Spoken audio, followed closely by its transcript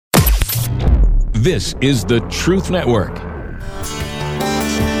This is the Truth Network. The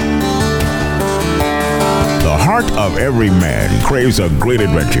heart of every man craves a great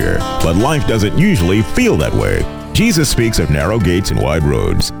adventure, but life doesn't usually feel that way. Jesus speaks of narrow gates and wide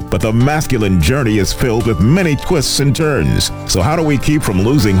roads, but the masculine journey is filled with many twists and turns. So how do we keep from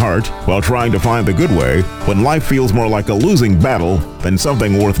losing heart while trying to find the good way when life feels more like a losing battle than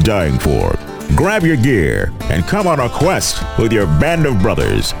something worth dying for? Grab your gear and come on a quest with your band of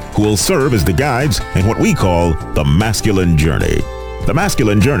brothers who will serve as the guides in what we call the masculine journey. The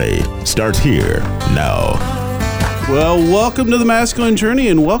masculine journey starts here now. Well, welcome to the Masculine Journey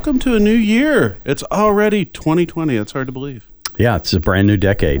and welcome to a new year. It's already 2020. It's hard to believe. Yeah, it's a brand new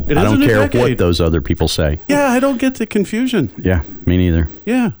decade. I don't care what those other people say. Yeah, I don't get the confusion. Yeah, me neither.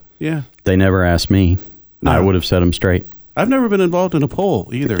 Yeah. They never asked me. No. I would have set them straight. I've never been involved in a poll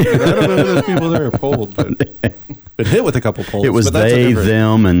either. I don't know who those people that are polled, but been hit with a couple polls. It was they,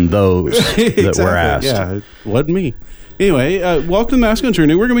 them, and those exactly, that were asked. Yeah, it wasn't me. Anyway, welcome to the Masculine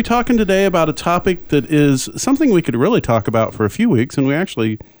Journey. We're going to be talking today about a topic that is something we could really talk about for a few weeks, and we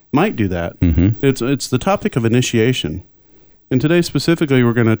actually might do that. Mm-hmm. It's the topic of initiation. And today specifically,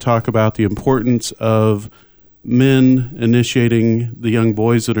 we're going to talk about the importance of men initiating the young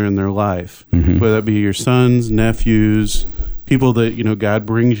boys that are in their life, whether that be your sons, nephews, people that God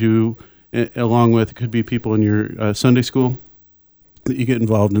brings you along with. It could be people in your Sunday school that you get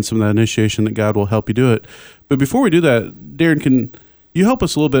involved in some of that initiation, that God will help you do it. But before we do that, Darren, can you help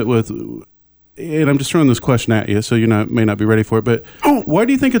us a little bit with, and I'm just throwing this question at you, so you may not be ready for it, but why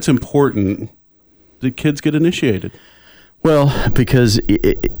do you think it's important that kids get initiated? Well, because,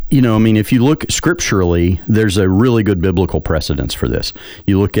 if you look scripturally, there's a really good biblical precedence for this.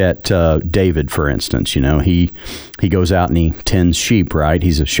 You look at David, for instance, he goes out and he tends sheep, right?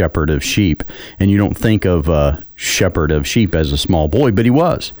 He's a shepherd of sheep. And you don't think of a shepherd of sheep as a small boy, but he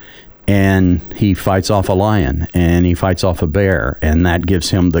was. And he fights off a lion and he fights off a bear, and that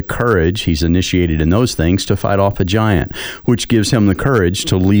gives him the courage. He's initiated in those things to fight off a giant, which gives him the courage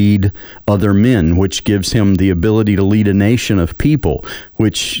to lead other men, which gives him the ability to lead a nation of people,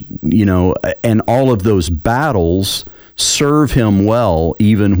 which, and all of those battles serve him well,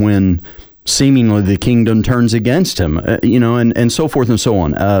 even when seemingly the kingdom turns against him, and so forth and so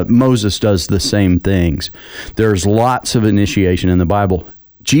on. Moses does the same things. There's lots of initiation in the Bible.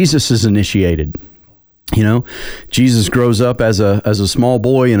 Jesus is initiated. Jesus grows up as a small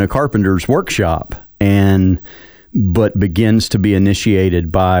boy in a carpenter's workshop, but begins to be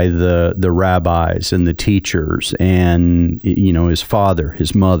initiated by the rabbis and the teachers and his father,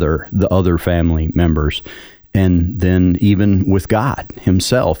 his mother, the other family members, and then even with God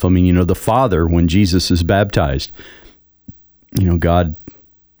himself. The Father, when Jesus is baptized, God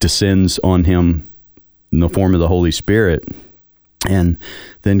descends on him in the form of the Holy Spirit. And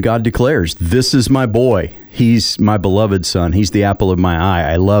then God declares, "This is my boy. He's my beloved son. He's the apple of my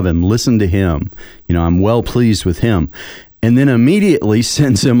eye. I love him. Listen to him. I'm well pleased with him." And then immediately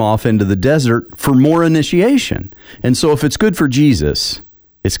sends him off into the desert for more initiation. And so if it's good for Jesus,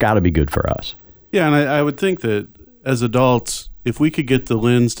 it's got to be good for us. Yeah, and I would think that as adults, if we could get the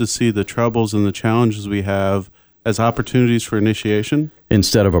lens to see the troubles and the challenges we have as opportunities for initiation.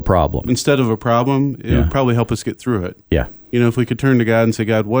 Instead of a problem. It would probably help us get through it. Yeah. If we could turn to God and say,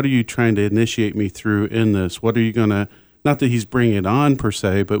 "God, what are you trying to initiate me through in this? What are you going to," not that he's bringing it on per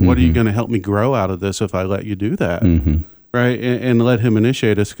se, but what are you going to help me grow out of this if I let you do that? Right? And let him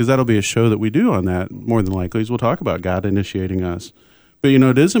initiate us, because that'll be a show that we do on that, more than likely, is we'll talk about God initiating us. But,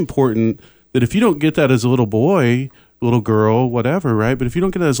 it is important that if you don't get that as a little boy, little girl, whatever, right? But if you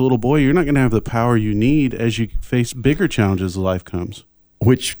don't get that as a little boy, you're not going to have the power you need as you face bigger challenges as life comes.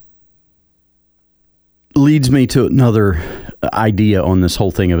 Which leads me to another idea on this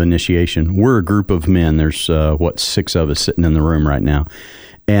whole thing of initiation. We're a group of men. There's, 6 of us sitting in the room right now.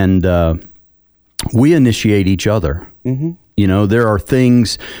 And we initiate each other. Mm-hmm. There are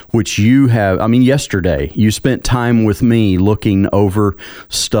things which you have. Yesterday, you spent time with me looking over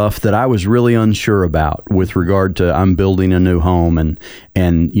stuff that I was really unsure about with regard to, I'm building a new home,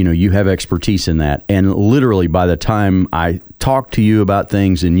 and you have expertise in that. And literally, by the time I talked to you about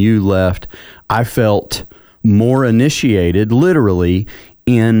things and you left, I felt more initiated, literally,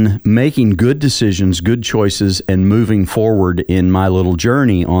 in making good decisions, good choices, and moving forward in my little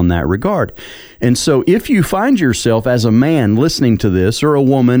journey on that regard. And so if you find yourself as a man listening to this, or a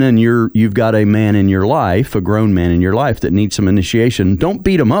woman, and you've got a man in your life, a grown man in your life that needs some initiation, don't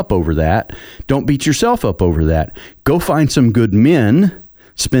beat them up over that. Don't beat yourself up over that. Go find some good men,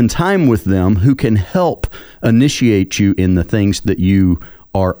 spend time with them who can help initiate you in the things that you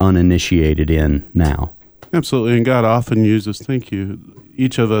are uninitiated in now. Absolutely, and God often uses, thank you,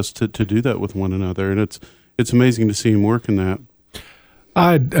 each of us to do that with one another. And it's amazing to see him work in that.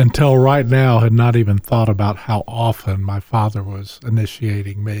 I, until right now, had not even thought about how often my father was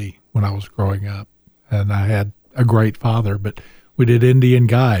initiating me when I was growing up. And I had a great father, but we did Indian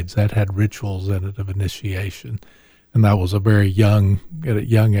guides that had rituals in it of initiation. And that was at a young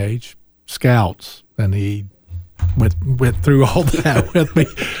age, scouts. And he went through all that with me.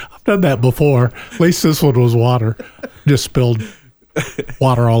 I've done that before. At least this one was water. Just spilled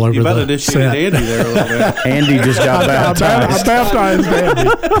water all over the set. Andy there a little bit. Andy just got baptized. I baptized Andy.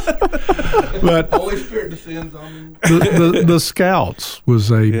 But Holy Spirit descends on me. The scouts was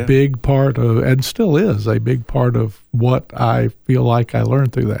a big part of, and still is a big part of what I feel like I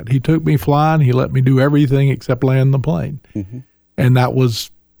learned through that. He took me flying. He let me do everything except land the plane. Mm-hmm. And that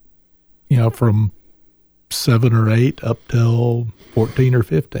was, from 7 or 8 up till 14 or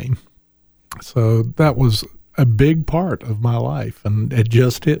 15. So that was a big part of my life, and it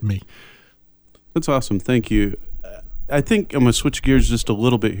just hit me. That's awesome. Thank you. I think I'm going to switch gears just a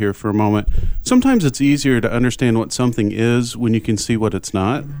little bit here for a moment. Sometimes it's easier to understand what something is when you can see what it's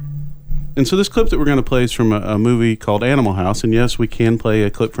not. And so this clip that we're going to play is from a movie called Animal House. And yes, we can play a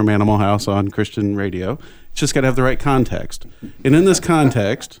clip from Animal House on Christian radio. It's just got to have the right context. And in this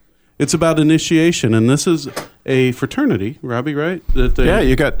context, it's about initiation, and this is a fraternity, Robbie, right? Yeah,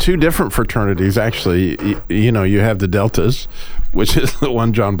 you got 2 different fraternities, actually. You have the Deltas, which is the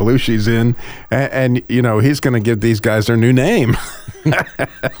one John Belushi's in, and he's going to give these guys their new name,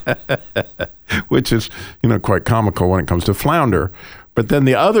 which is, quite comical when it comes to Flounder. But then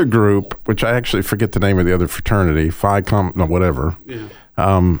the other group, which I actually forget the name of the other fraternity, whatever,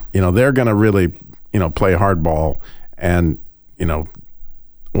 they're going to really, play hardball, and,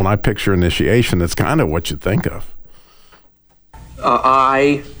 when I picture initiation, it's kind of what you think of.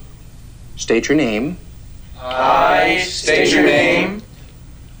 I state your name. I state your name.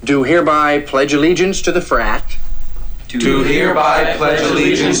 Do hereby pledge allegiance to the frat. Do hereby pledge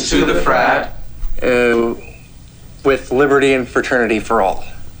allegiance to the frat. With liberty and fraternity for all.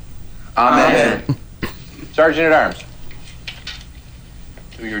 Amen. Sergeant at Arms.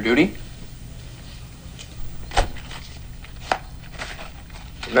 Do your duty.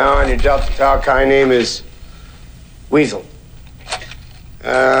 Now on, your Delta Tau Chi name is Weasel.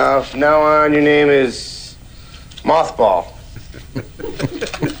 From now on, your name is Mothball.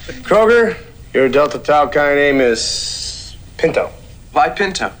 Kroger, your Delta Tau Chi name is Pinto. Why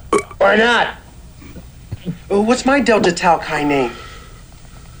Pinto? Why not? What's my Delta Tau Chi name?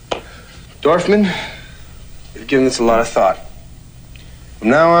 Dorfman, you've given this a lot of thought. From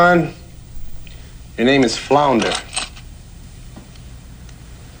now on, your name is Flounder.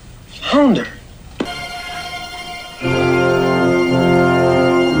 Flounder.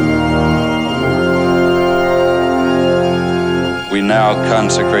 We now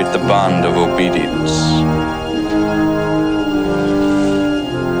consecrate the bond of obedience.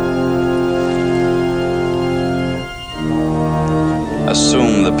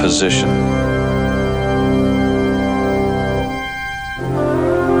 Assume the position.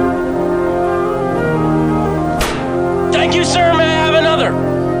 Thank you, sir. May I have another?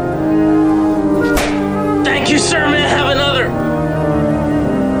 Thank you, sir. May I have another?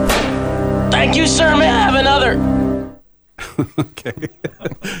 Thank you, sir. May I have another? Okay.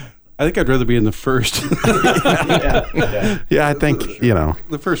 I think I'd rather be in the first. Yeah, I think,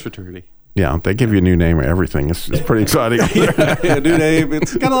 the first fraternity. Yeah, they give you a new name or everything. It's pretty exciting. Yeah, new name.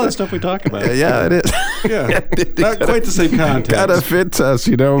 It's got a lot of stuff we talk about. Yeah, it is. Yeah, not quite the same context. Kind of fits us,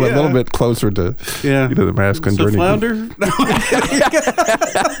 a little bit closer to the masculine journey. Flounder?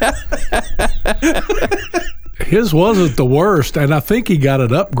 His wasn't the worst, and I think he got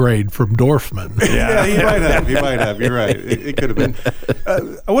an upgrade from Dorfman. Yeah, he might have. You're right. It could have been.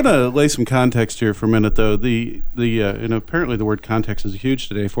 I want to lay some context here for a minute, though. And apparently the word context is huge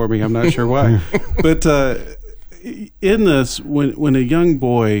today for me. I'm not sure why, but in this, when a young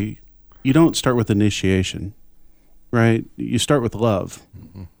boy, you don't start with initiation, right? You start with love,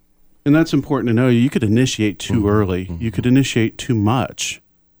 and that's important to know. You could initiate too early. You could initiate too much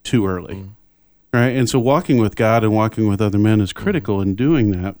too early. Right, and so walking with God and walking with other men is critical in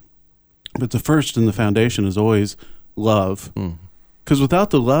doing that. But the first and the foundation is always love. Because without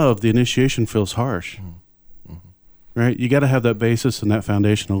the love, the initiation feels harsh. Right? You got to have that basis and that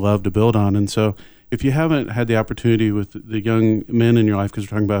foundation of love to build on. And so if you haven't had the opportunity with the young men in your life, because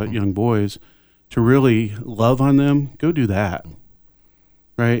we're talking about young boys, to really love on them, go do that.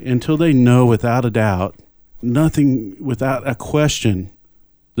 Right? Until they know without a doubt, without a question,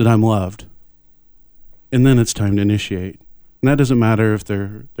 that I'm loved. And then it's time to initiate. And that doesn't matter if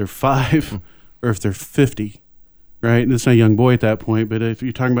they're 5 or if they're 50. right? And it's not a young boy at that point, but if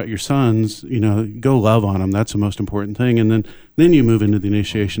you're talking about your sons, go love on them. That's the most important thing. And then you move into the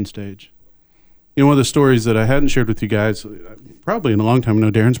initiation stage. One of the stories that I hadn't shared with you guys, probably in a long time, I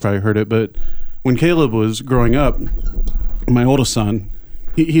know Darren's probably heard it, but when Caleb was growing up, my oldest son,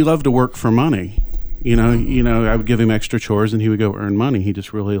 he loved to work for money. I would give him extra chores and he would go earn money. He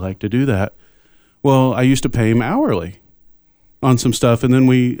just really liked to do that. Well, I used to pay him hourly on some stuff, and then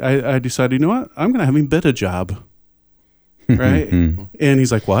I decided, you know what, I'm going to have him bid a job. Right? And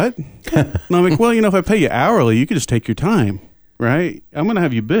he's like, what? And I'm like, well, if I pay you hourly, you could just take your time. Right? I'm going to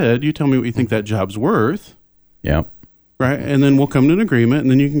have you bid. You tell me what you think that job's worth. Yeah. Right? And then we'll come to an agreement,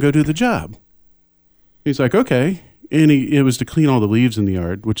 and then you can go do the job. He's like, okay. And it was to clean all the leaves in the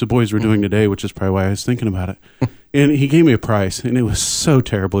yard, which the boys were doing today, which is probably why I was thinking about it. And he gave me a price, and it was so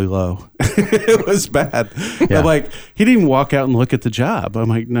terribly low. It was bad. Yeah. But he didn't even walk out and look at the job. I'm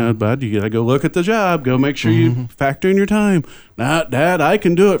like, no, bud, you got to go look at the job. Go make sure you factor in your time. Nah, Dad, I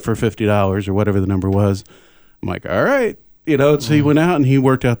can do it for $50 or whatever the number was. I'm like, all right. So he went out and he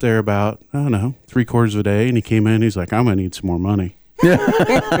worked out there about, I don't know, 3/4 of a day. And he came in, he's like, I'm going to need some more money.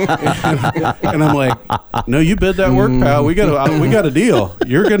 And I'm like, no, you bid that work, pal. We got a deal.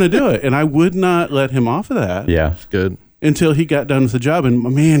 You're going to do it. And I would not let him off of that. Yeah, that's good. Until he got done with the job. And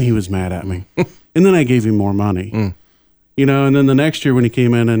man, he was mad at me. And then I gave him more money. And then the next year when he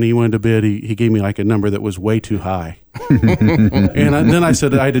came in and he wanted to bid, he gave me a number that was way too high. Then I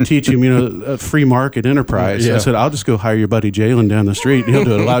said I had to teach him, a free market enterprise. Yeah. I said, I'll just go hire your buddy Jalen down the street. He'll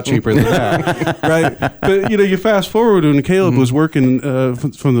do it a lot cheaper than that. Right? But, you fast forward when Caleb was working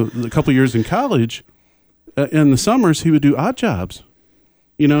from the couple of years in college, in the summers, he would do odd jobs.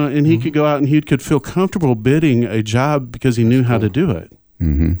 And he could go out and he could feel comfortable bidding a job because he knew how to do it.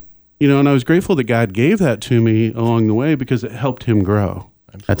 Mm-hmm. And I was grateful that God gave that to me along the way because it helped him grow.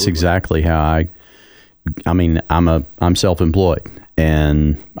 Absolutely. That's exactly how I'm self-employed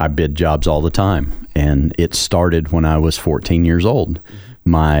and I bid jobs all the time. And it started when I was 14 years old.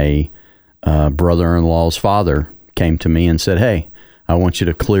 My brother-in-law's father came to me and said, hey, I want you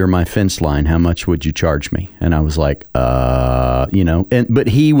to clear my fence line. How much would you charge me? And I was like, but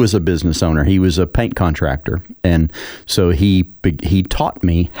he was a business owner. He was a paint contractor. And so he taught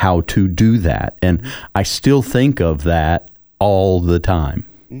me how to do that. And I still think of that all the time.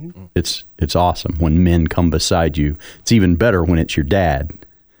 Mm-hmm. It's awesome when men come beside you. It's even better when it's your dad.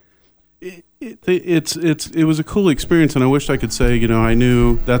 It was a cool experience. And I wish I could say, I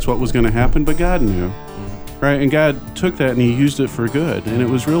knew that's what was going to happen, but God knew. Right, and God took that and he used it for good, and it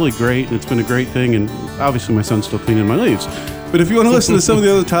was really great, and it's been a great thing, and obviously my son's still cleaning my leaves. But if you want to listen to some of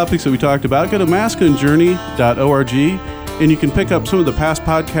the other topics that we talked about, go to masculinejourney.org, and you can pick up some of the past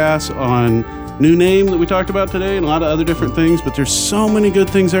podcasts on New Name that we talked about today and a lot of other different things, but there's so many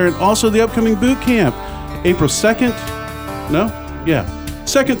good things there, and also the upcoming boot camp, April 2nd,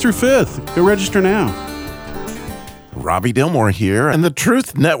 2nd through 5th. Go register now. Robbie Dilmore here, and the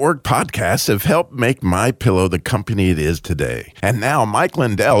Truth Network podcasts have helped make MyPillow the company it is today. And now Mike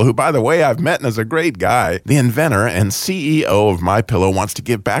Lindell, who, by the way, I've met and is a great guy, the inventor and CEO of MyPillow, wants to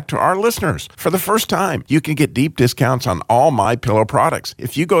give back to our listeners. For the first time, you can get deep discounts on all MyPillow products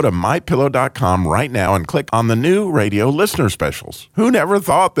if you go to MyPillow.com right now and click on the new radio listener specials. Who never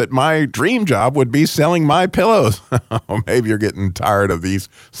thought that my dream job would be selling MyPillows? Maybe you're getting tired of these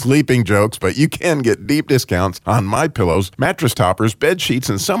sleeping jokes, but you can get deep discounts on MyPillows, mattress toppers, bed sheets,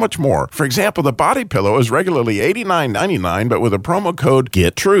 and so much more. For example, the body pillow is regularly $89.99, but with a promo code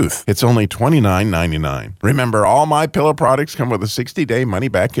GETTRUTH, it's only $29.99. Remember, all MyPillow products come with a 60-day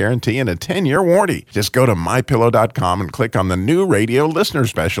money-back guarantee and a 10-year warranty. Just go to MyPillow.com and click on the new radio listener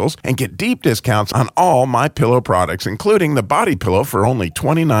specials and get deep discounts on all MyPillow products, including the body pillow for only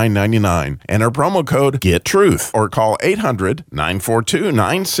 $29.99. Enter promo code GETTRUTH or call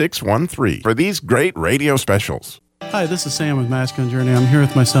 800-942-9613 for these great radio specials. Hi, this is Sam with Masculine Journey. I'm here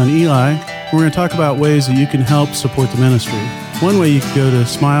with my son Eli. We're going to talk about ways that you can help support the ministry. One way, you can go to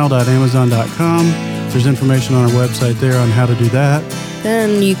smile.amazon.com. There's information on our website there on how to do that.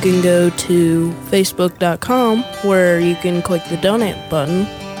 Then you can go to facebook.com where you can click the donate button,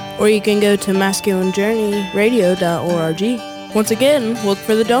 or you can go to masculinejourneyradio.org. Once again, look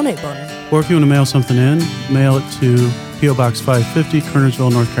for the donate button. Or if you want to mail something in, mail it to P.O. Box 550,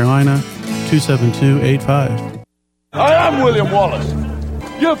 Kernersville, North Carolina, 27285. I am William Wallace.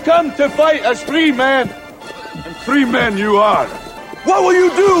 You've come to fight as free men, and free men you are. What will you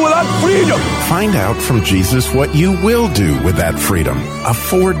do without freedom? Find out from Jesus what you will do with that freedom. A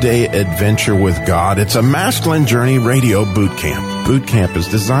 4-day adventure with God. It's a Masculine Journey Radio Boot Camp. Boot Camp is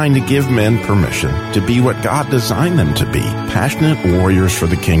designed to give men permission to be what God designed them to be, passionate warriors for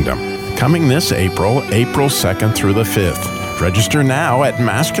the kingdom. coming this April 2nd through the 5th. Register now at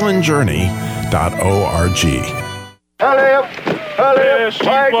masculinejourney.org. Yeah, she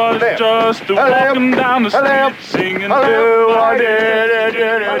was just walking down the street singing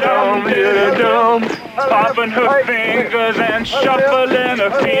do-I-did-it-dum-did-it-dum, popping her fingers and shuffling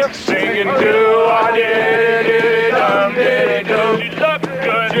her feet singing do-I-did-it-dum-did-it-dum. She looked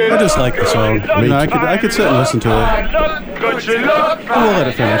good. I just like the song. I could sit and listen to it. We'll let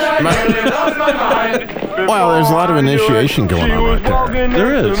it finish. Well, there's a lot of initiation going on right there.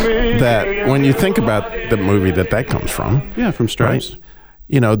 There is. That when you think about the movie that comes from. Yeah, from Stripes. Right?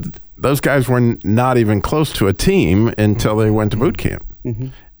 You know, those guys were not even close to a team until they went to boot camp. Mm-hmm.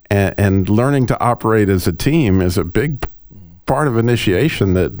 And learning to operate as a team is a big part of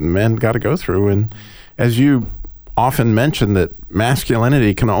initiation that men got to go through. And as you often mention, that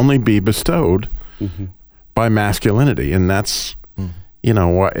masculinity can only be bestowed by masculinity. And that's, you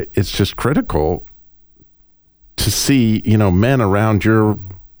know, it's just critical to see, you know, men around your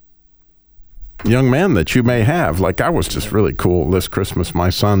young man that you may have. Like, I was just really cool this Christmas.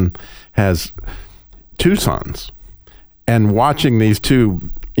 My son has 2 sons, and watching these two,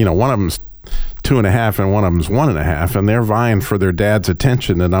 you know, one of them's 2.5 and one of them's 1.5, and they're vying for their dad's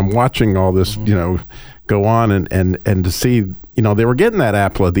attention. And I'm watching all this, you know, go on and to see, you know, they were getting that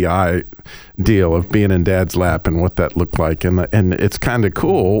apple of the eye deal of being in dad's lap and what that looked like. And it's kind of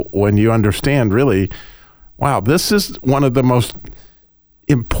cool when you understand really, wow, this is one of the most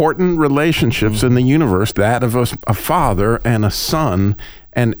important relationships in the universe, that of a father and a son,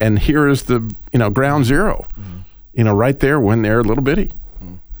 and here is the, you know, ground zero, you know, right there when they're little bitty.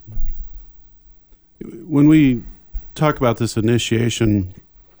 When we talk about this initiation,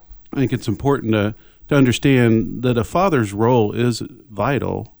 I think it's important to understand that a father's role is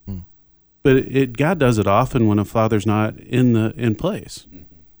vital, but God does it often when a father's not in place.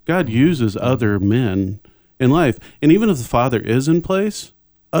 God uses other men in life, and even if the father is in place,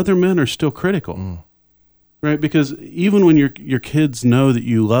 other men are still critical, right? Because even when your kids know that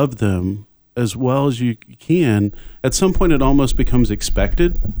you love them as well as you can, at some point it almost becomes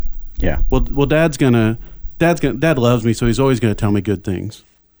expected. Yeah. Well, Dad loves me, so he's always going to tell me good things,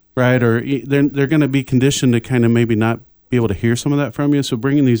 right? Or they're going to be conditioned to kind of maybe not be able to hear some of that from you. So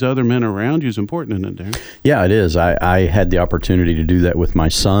bringing these other men around you is important, isn't it, Darren? Yeah, it is. I had the opportunity to do that with my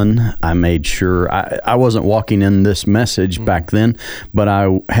son. I made sure I wasn't walking in this message back then, but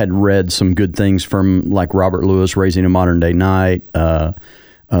I had read some good things from like Robert Lewis, Raising a Modern Day Knight,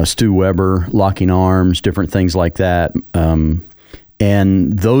 Stu Weber, Locking Arms, different things like that.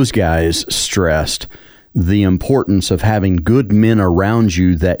 And those guys stressed the importance of having good men around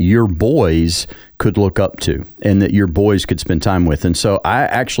you that your boys could look up to and that your boys could spend time with. And so I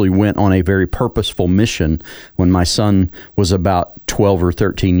actually went on a very purposeful mission when my son was about 12 or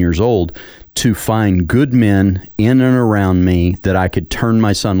 13 years old to find good men in and around me that I could turn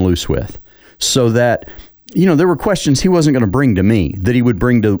my son loose with, so that, you know, there were questions he wasn't going to bring to me that he would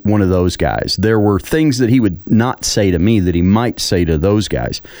bring to one of those guys. There were things that he would not say to me that he might say to those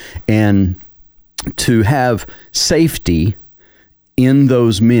guys. And to have safety in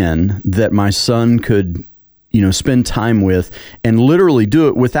those men that my son could, you know, spend time with and literally do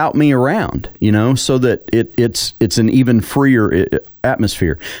it without me around, you know, so that it's an even freer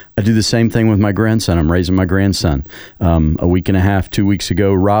atmosphere. I do the same thing with my grandson. I'm raising my grandson. A week and a half, 2 weeks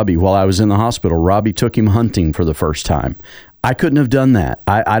ago, Robbie, while I was in the hospital, Robbie took him hunting for the first time. I couldn't have done that.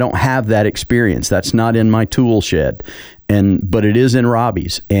 I don't have that experience. That's not in my tool shed. But it is in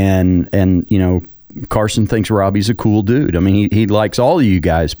Robbie's. And you know, Carson thinks Robbie's a cool dude. I mean, he likes all of you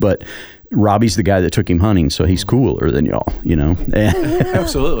guys, but Robbie's the guy that took him hunting, so he's cooler than y'all, you know.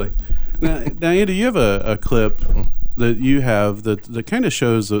 Absolutely. Now, Andy, you have a clip that you have that kind of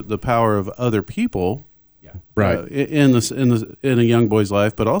shows the power of other people, right, in a young boy's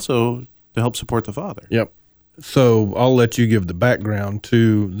life, but also to help support the father. Yep. So I'll let you give the background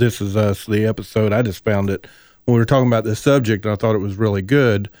to This Is Us, the episode. I just found it when we were talking about this subject, and I thought it was really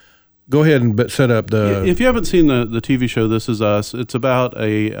good. Go ahead and set up the... If you haven't seen the TV show This Is Us, it's about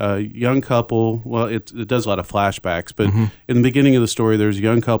a young couple. Well, it does a lot of flashbacks, but in the beginning of the story, there's a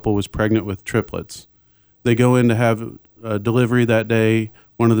young couple was pregnant with triplets. They go in to have a delivery that day.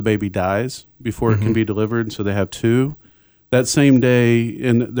 One of the baby dies before it can be delivered, so they have 2. That same day,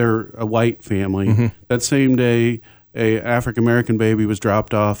 and they're a white family, that same day, a African-American baby was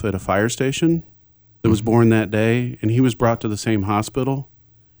dropped off at a fire station that was born that day, and he was brought to the same hospital.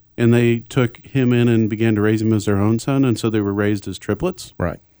 And they took him in and began to raise him as their own son, and so they were raised as triplets.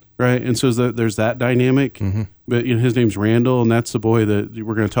 Right. And so there's that dynamic But his name's Randall, and that's the boy that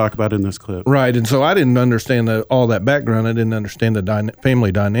we're going to talk about in this clip. Right, and so I didn't understand all that background. I didn't understand the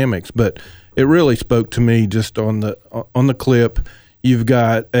family dynamics, but it really spoke to me just on the clip. You've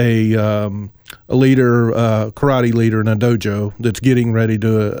got a leader, karate leader in a dojo that's getting ready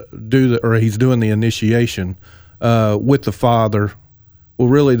to he's doing the initiation with the father. Well,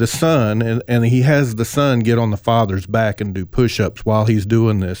 really the son, and he has the son get on the father's back and do push-ups while he's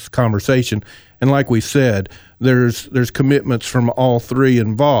doing this conversation. And like we said, there's commitments from all three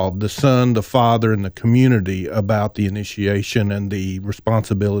involved, the son, the father, and the community about the initiation and the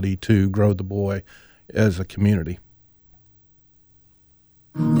responsibility to grow the boy as a community.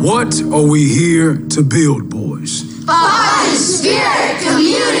 What are we here to build, boys? Father, Spirit,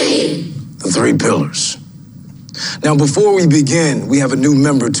 community. The three pillars. Now, before we begin, we have a new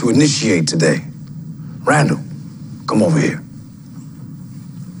member to initiate today. Randall, come over here.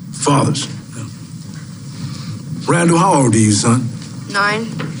 Fathers. Randall, how old are you, son? 9.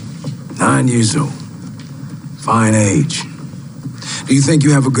 9 years old. Fine age. Do you think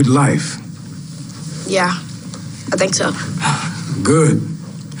you have a good life? Yeah, I think so. Good.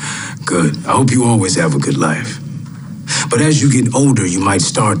 Good. I hope you always have a good life. But as you get older, you might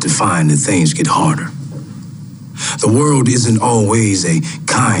start to find that things get harder. The world isn't always a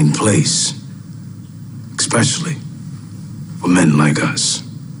kind place, especially for men like us.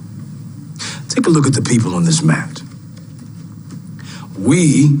 Take a look at the people on this mat.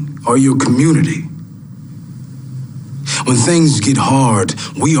 We are your community. When things get hard,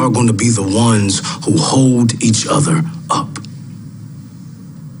 we are going to be the ones who hold each other up.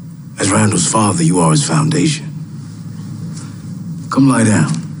 As Randall's father, you are his foundation. Come lie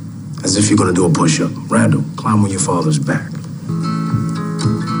down, as if you're going to do a push-up. Randall, climb on your father's back.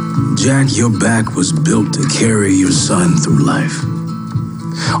 Jack, your back was built to carry your son through life.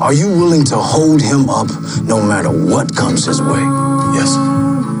 Are you willing to hold him up no matter what comes his way? Yes.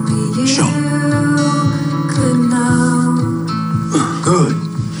 Show him. Good.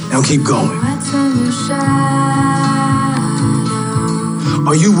 Now keep going.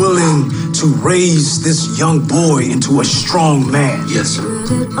 Are you willing to raise this young boy into a strong man? Yes, sir.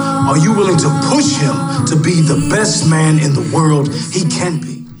 Are you willing to push him to be the best man in the world he can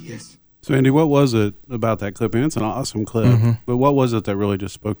be? Yes. So, Andy, what was it about that clip? And it's an awesome clip, but what was it that really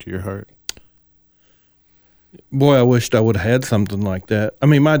just spoke to your heart? Boy, I wished I would have had something like that. I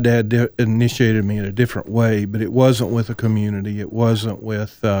mean, my dad initiated me in a different way, but it wasn't with a community. It wasn't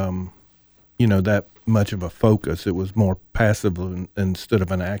with, that much of a focus. It was more passive instead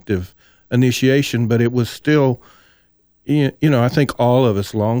of an active initiation, but it was still, I think all of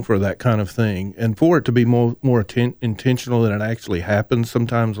us long for that kind of thing. And for it to be more intentional than it actually happens,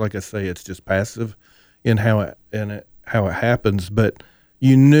 sometimes, like I say, it's just passive in how it happens, but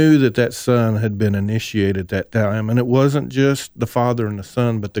you knew that son had been initiated that time, and it wasn't just the father and the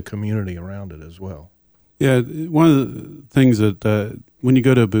son, but the community around it as well. Yeah, one of the things that when you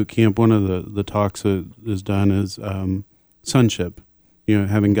go to a boot camp, one of the talks that is done is sonship,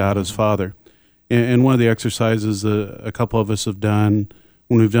 having God as Father. And one of the exercises that a couple of us have done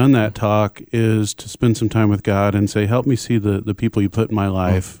when we've done that talk is to spend some time with God and say, help me see the people you put in my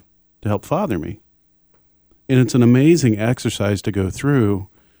life to help father me. And it's an amazing exercise to go through,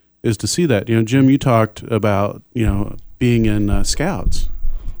 is to see that. Jim, you talked about, being in Scouts.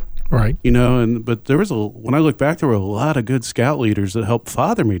 Right. But there was when I look back, there were a lot of good Scout leaders that helped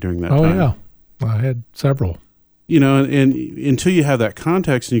father me during that time. Oh, yeah. I had several. And until you have that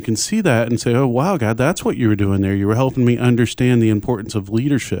context and you can see that and say, oh, wow, God, that's what you were doing there. You were helping me understand the importance of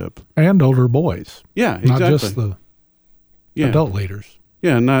leadership. And older boys. Yeah, exactly. Not just the adult leaders.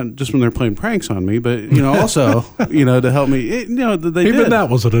 Yeah, not just when they're playing pranks on me, but also to help me. They even did. That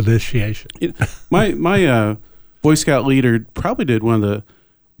was an initiation. My Boy Scout leader probably did one of the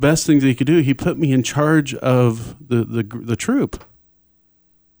best things he could do. He put me in charge of the troop,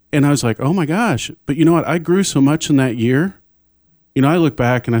 and I was like, oh my gosh! But you know what? I grew so much in that year. I look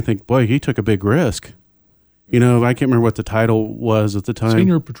back and I think, boy, he took a big risk. I can't remember what the title was at the time.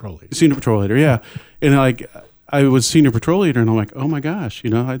 Senior Patrol Leader. Senior Patrol Leader, yeah, and I was senior patrol leader, and I'm like, oh my gosh,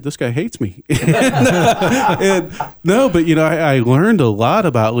 this guy hates me. I learned a lot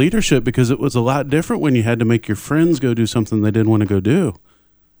about leadership because it was a lot different when you had to make your friends go do something they didn't want to go do.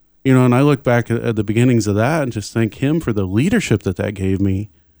 And I look back at the beginnings of that and just thank him for the leadership that gave me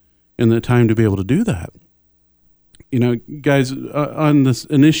and the time to be able to do that. Guys, on this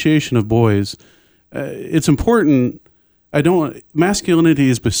initiation of boys, it's important. Masculinity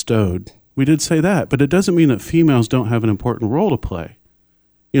is bestowed. We did say that, but it doesn't mean that females don't have an important role to play.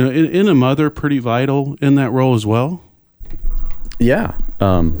 In a mother, pretty vital in that role as well. Yeah.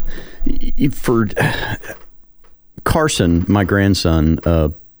 Carson, my grandson,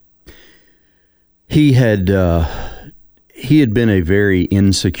 he had been a very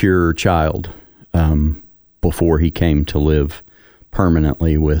insecure child before he came to live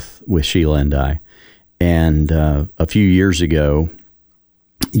permanently with Sheila and I. And a few years ago,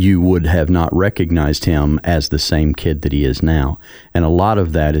 you would have not recognized him as the same kid that he is now. And a lot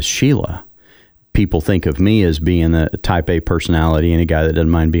of that is Sheila. People think of me as being a type A personality and a guy that doesn't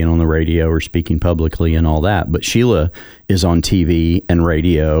mind being on the radio or speaking publicly and all that. But Sheila is on TV and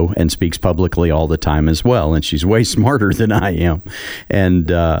radio and speaks publicly all the time as well. And she's way smarter than I am.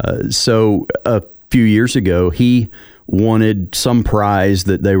 And so a few years ago, he wanted some prize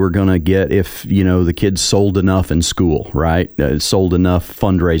that they were going to get if, the kids sold enough in school, right? Sold enough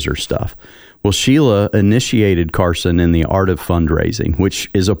fundraiser stuff. Well, Sheila initiated Carson in the art of fundraising, which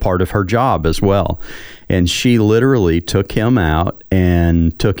is a part of her job as well. And she literally took him out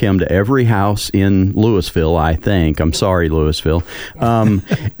and took him to every house in Louisville, I think. I'm sorry, Louisville.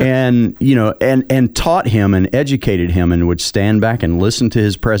 And taught him and educated him and would stand back and listen to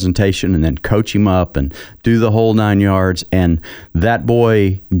his presentation and then coach him up and do the whole 9 yards. And that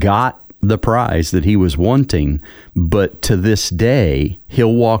boy got the prize that he was wanting, but to this day,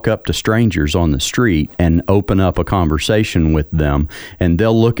 he'll walk up to strangers on the street and open up a conversation with them, and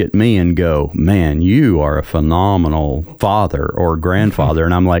they'll look at me and go, "Man, you are a phenomenal father or grandfather."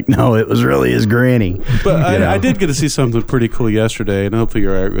 And I'm like, "No, it was really his granny." But I did get to see something pretty cool yesterday, and hopefully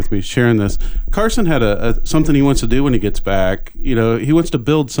you're all right with me sharing this. Carson had something he wants to do when he gets back. He wants to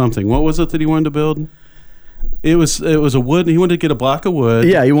build something. What was it that he wanted to build? It was a wood. He wanted to get a block of wood.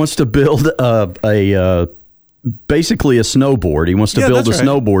 Yeah, he wants to build basically a snowboard. He wants to build a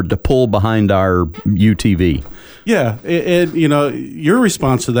snowboard to pull behind our UTV. Yeah, and your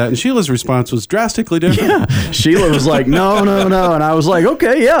response to that and Sheila's response was drastically different. Yeah, Sheila was like, no, and I was like,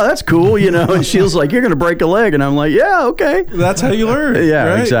 okay, yeah, that's cool, and Sheila's like, you're going to break a leg, and I'm like, yeah, okay. That's how you learn. Yeah,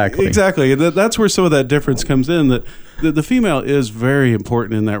 right? exactly. That's where some of that difference comes in. That the female is very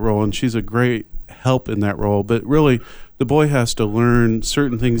important in that role, and she's a great help in that role. But really, the boy has to learn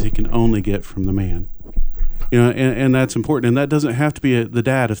certain things he can only get from the man. And that's important. And that doesn't have to be the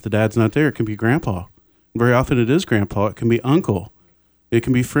dad. If the dad's not there, it can be grandpa. Very often it is grandpa. It can be uncle. It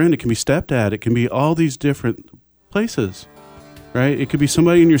can be friend. It can be stepdad. It can be all these different places, right? It could be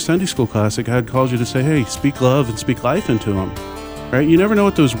somebody in your Sunday school class that God calls you to say, hey, speak love and speak life into them, right? You never know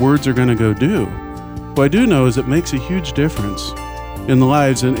what those words are going to go do. What I do know is it makes a huge difference in the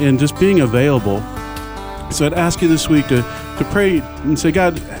lives and just being available. So I'd ask you this week to pray and say,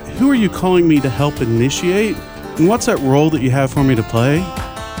 God, who are you calling me to help initiate? And what's that role that you have for me to play,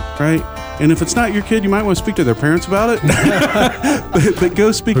 right? And if it's not your kid, you might want to speak to their parents about it. but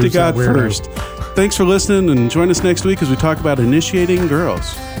go speak to God first. Thanks for listening, and join us next week as we talk about initiating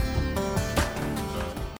girls.